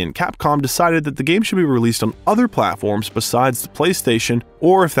Mikami and Capcom decided that the game should be released on other platforms besides the PlayStation,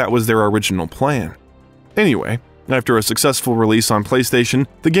 or if that was their original plan. Anyway, after a successful release on PlayStation,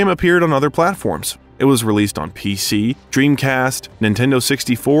 the game appeared on other platforms. It was released on PC, Dreamcast, Nintendo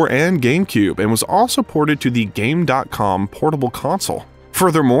 64, and GameCube, and was also ported to the Game.com portable console.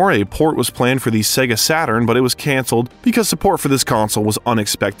 Furthermore, a port was planned for the Sega Saturn, but it was cancelled because support for this console was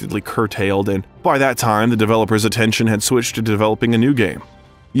unexpectedly curtailed, and by that time, the developer's attention had switched to developing a new game.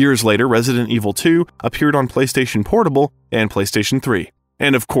 Years later, Resident Evil 2 appeared on PlayStation Portable and PlayStation 3,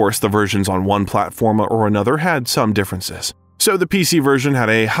 and of course, the versions on one platform or another had some differences. So the PC version had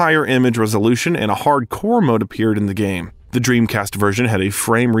a higher image resolution and a hardcore mode appeared in the game. The Dreamcast version had a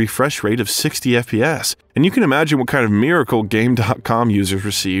frame refresh rate of 60 FPS, and you can imagine what kind of miracle Game.com users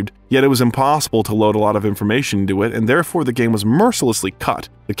received, yet it was impossible to load a lot of information into it, and therefore the game was mercilessly cut.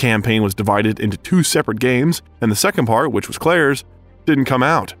 The campaign was divided into 2 separate games, and the second part, which was Claire's, didn't come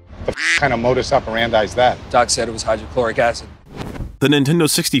out. What kind of modus operandi is that? Doc said it was hydrochloric acid. The Nintendo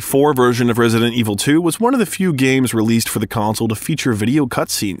 64 version of Resident Evil 2 was one of the few games released for the console to feature video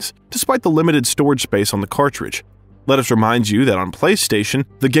cutscenes, despite the limited storage space on the cartridge. Let us remind you that on PlayStation,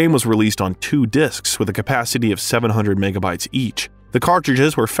 the game was released on 2 discs with a capacity of 700 megabytes each. The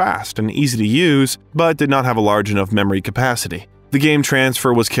cartridges were fast and easy to use, but did not have a large enough memory capacity. The game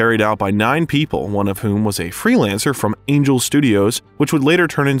transfer was carried out by 9 people, one of whom was a freelancer from Angel Studios, which would later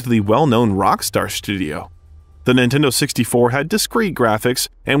turn into the well-known Rockstar Studio. The Nintendo 64 had discrete graphics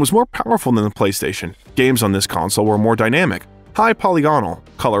and was more powerful than the PlayStation. Games on this console were more dynamic, high polygonal,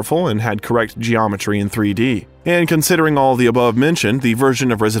 colorful, and had correct geometry in 3D. And considering all the above mentioned, the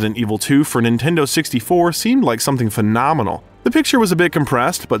version of Resident Evil 2 for Nintendo 64 seemed like something phenomenal. The picture was a bit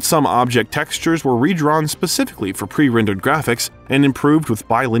compressed, but some object textures were redrawn specifically for pre-rendered graphics and improved with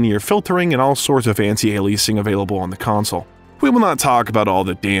bilinear filtering and all sorts of anti-aliasing available on the console. We will not talk about all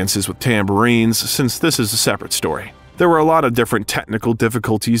the dances with tambourines, since this is a separate story. There were a lot of different technical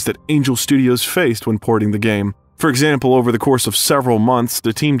difficulties that Angel Studios faced when porting the game. For example, over the course of several months,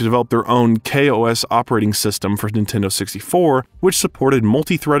 the team developed their own KOS operating system for Nintendo 64, which supported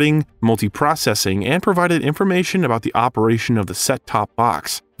multi-threading, multi-processing, and provided information about the operation of the set-top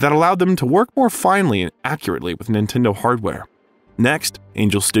box that allowed them to work more finely and accurately with Nintendo hardware. Next,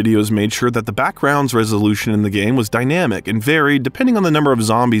 Angel Studios made sure that the background's resolution in the game was dynamic and varied depending on the number of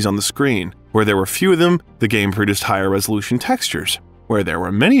zombies on the screen. Where there were few of them, the game produced higher resolution textures. Where there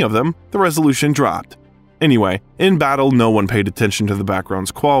were many of them, the resolution dropped. Anyway, in battle, no one paid attention to the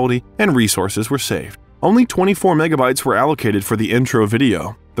background's quality, and resources were saved. Only 24 megabytes were allocated for the intro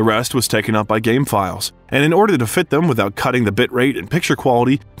video. The rest was taken up by game files, and in order to fit them without cutting the bitrate and picture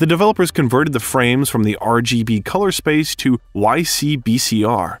quality, the developers converted the frames from the RGB color space to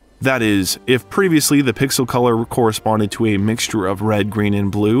YCBCR. That is, if previously the pixel color corresponded to a mixture of red, green,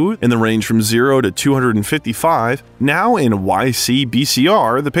 and blue in the range from 0 to 255, now in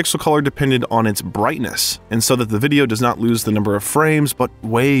YCBCR the pixel color depended on its brightness, and so that the video does not lose the number of frames but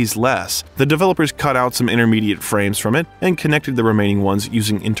weighs less, the developers cut out some intermediate frames from it and connected the remaining ones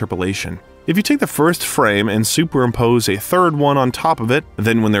using interpolation. If you take the first frame and superimpose a third one on top of it,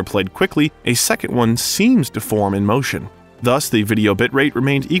 then when they're played quickly, a second one seems to form in motion. Thus, the video bitrate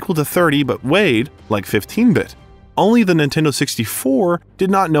remained equal to 30 but weighed like 15-bit. Only the Nintendo 64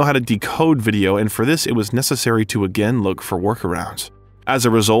 did not know how to decode video, and for this it was necessary to again look for workarounds. As a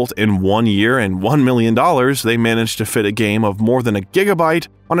result, in 1 year and $1 million, they managed to fit a game of more than a gigabyte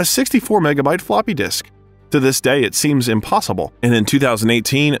on a 64-megabyte floppy disk. To this day, it seems impossible, and in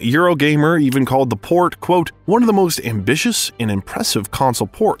 2018, Eurogamer even called the port, quote, one of the most ambitious and impressive console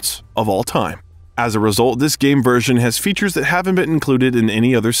ports of all time. As a result, this game version has features that haven't been included in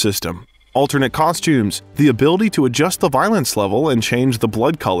any other system. Alternate costumes, the ability to adjust the violence level and change the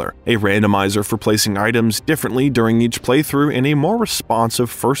blood color, a randomizer for placing items differently during each playthrough, and a more responsive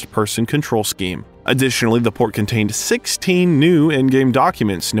first-person control scheme. Additionally, the port contained 16 new in-game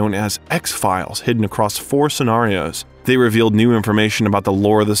documents known as X-Files hidden across 4 scenarios. They revealed new information about the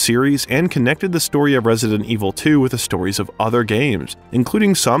lore of the series and connected the story of Resident Evil 2 with the stories of other games,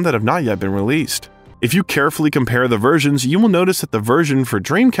 including some that have not yet been released. If you carefully compare the versions, you will notice that the version for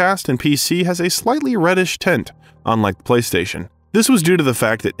Dreamcast and PC has a slightly reddish tint, unlike the PlayStation. This was due to the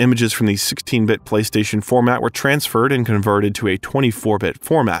fact that images from the 16-bit PlayStation format were transferred and converted to a 24-bit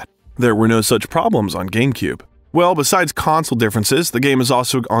format. There were no such problems on GameCube. Well, besides console differences, the game has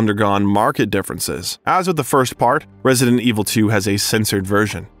also undergone market differences. As with the first part, Resident Evil 2 has a censored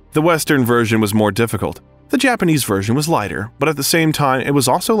version. The Western version was more difficult. The Japanese version was lighter, but at the same time, it was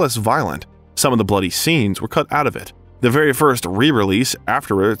also less violent. Some of the bloody scenes were cut out of it. The very first re-release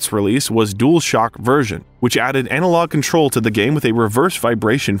after its release was DualShock version, which added analog control to the game with a reverse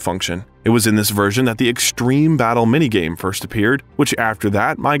vibration function. It was in this version that the Extreme Battle minigame first appeared, which after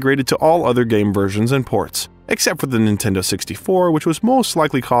that migrated to all other game versions and ports, except for the Nintendo 64, which was most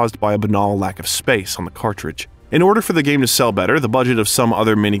likely caused by a banal lack of space on the cartridge. In order for the game to sell better, the budget of some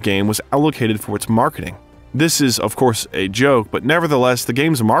other minigame was allocated for its marketing. This is, of course, a joke, but nevertheless, the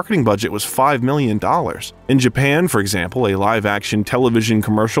game's marketing budget was $5 million. In Japan, for example, a live-action television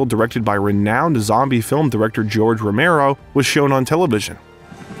commercial directed by renowned zombie film director George Romero was shown on television.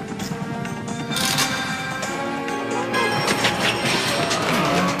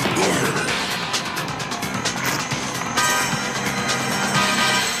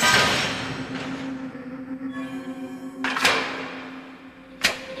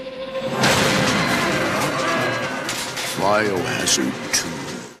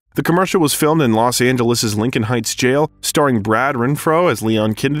 Biohazad 2. The commercial was filmed in Los Angeles' Lincoln Heights Jail, starring Brad Renfro as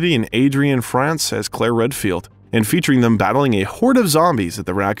Leon Kennedy and Adrienne France as Claire Redfield, and featuring them battling a horde of zombies at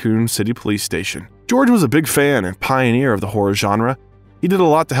the Raccoon City Police Station. George was a big fan and pioneer of the horror genre. He did a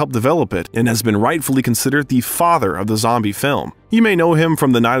lot to help develop it and has been rightfully considered the father of the zombie film. You may know him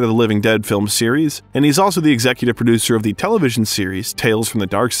from the Night of the Living Dead film series, and he's also the executive producer of the television series Tales from the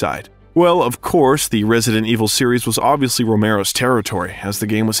Dark Side. Well, of course, the Resident Evil series was obviously Romero's territory, as the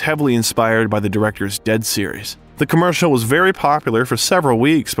game was heavily inspired by the director's Dead series. The commercial was very popular for several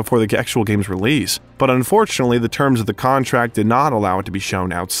weeks before the actual game's release, but unfortunately the terms of the contract did not allow it to be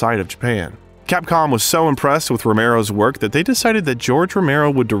shown outside of Japan. Capcom was so impressed with Romero's work that they decided that George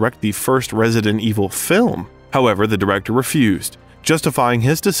Romero would direct the first Resident Evil film. However, the director refused, justifying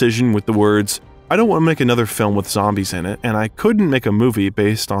his decision with the words, "I don't want to make another film with zombies in it, and I couldn't make a movie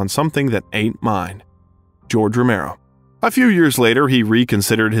based on something that ain't mine." George Romero. A few years later, he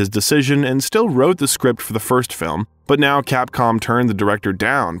reconsidered his decision and still wrote the script for the first film, but now Capcom turned the director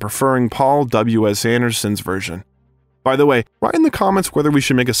down, preferring Paul W.S. Anderson's version. By the way, write in the comments whether we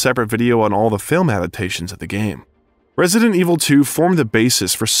should make a separate video on all the film adaptations of the game. Resident Evil 2 formed the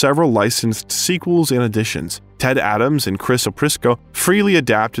basis for several licensed sequels and additions. Ted Adams and Chris Oprisco freely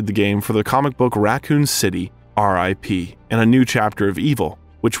adapted the game for the comic book Raccoon City, R.I.P., and A New Chapter of Evil,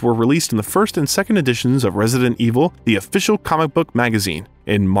 which were released in the first and second editions of Resident Evil, the official comic book magazine,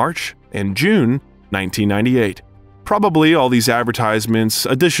 in March and June 1998. Probably all these advertisements,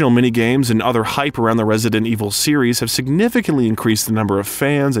 additional minigames, and other hype around the Resident Evil series have significantly increased the number of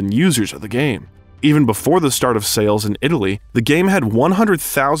fans and users of the game. Even before the start of sales in Italy, the game had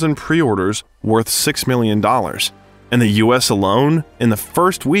 100,000 pre-orders worth $6 million. In the US alone, in the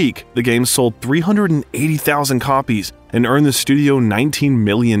first week, the game sold 380,000 copies and earned the studio $19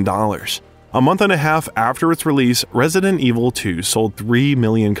 million. A month and a half after its release, Resident Evil 2 sold 3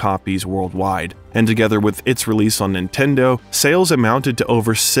 million copies worldwide, and together with its release on Nintendo, sales amounted to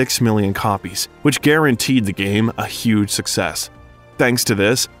over 6 million copies, which guaranteed the game a huge success. Thanks to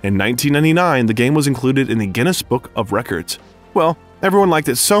this, in 1999 the game was included in the Guinness Book of Records. Well, everyone liked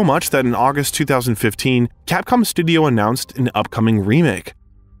it so much that in August 2015, Capcom Studio announced an upcoming remake.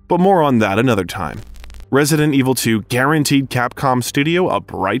 But more on that another time. Resident Evil 2 guaranteed Capcom Studio a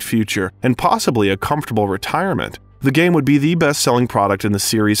bright future and possibly a comfortable retirement. The game would be the best-selling product in the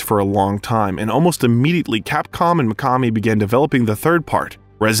series for a long time, and almost immediately Capcom and Mikami began developing the third part,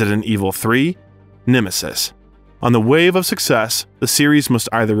 Resident Evil 3: Nemesis. On the wave of success, the series must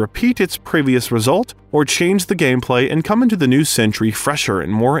either repeat its previous result or change the gameplay and come into the new century fresher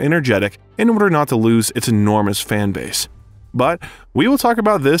and more energetic in order not to lose its enormous fanbase. But we will talk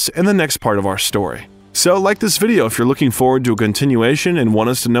about this in the next part of our story. So like this video if you're looking forward to a continuation and want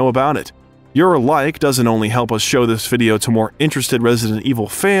us to know about it. Your like doesn't only help us show this video to more interested Resident Evil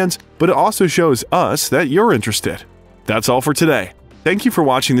fans, but it also shows us that you're interested. That's all for today. Thank you for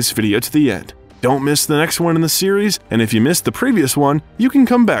watching this video to the end. Don't miss the next one in the series, and if you missed the previous one, you can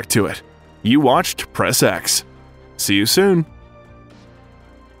come back to it. You watched PressX. See you soon.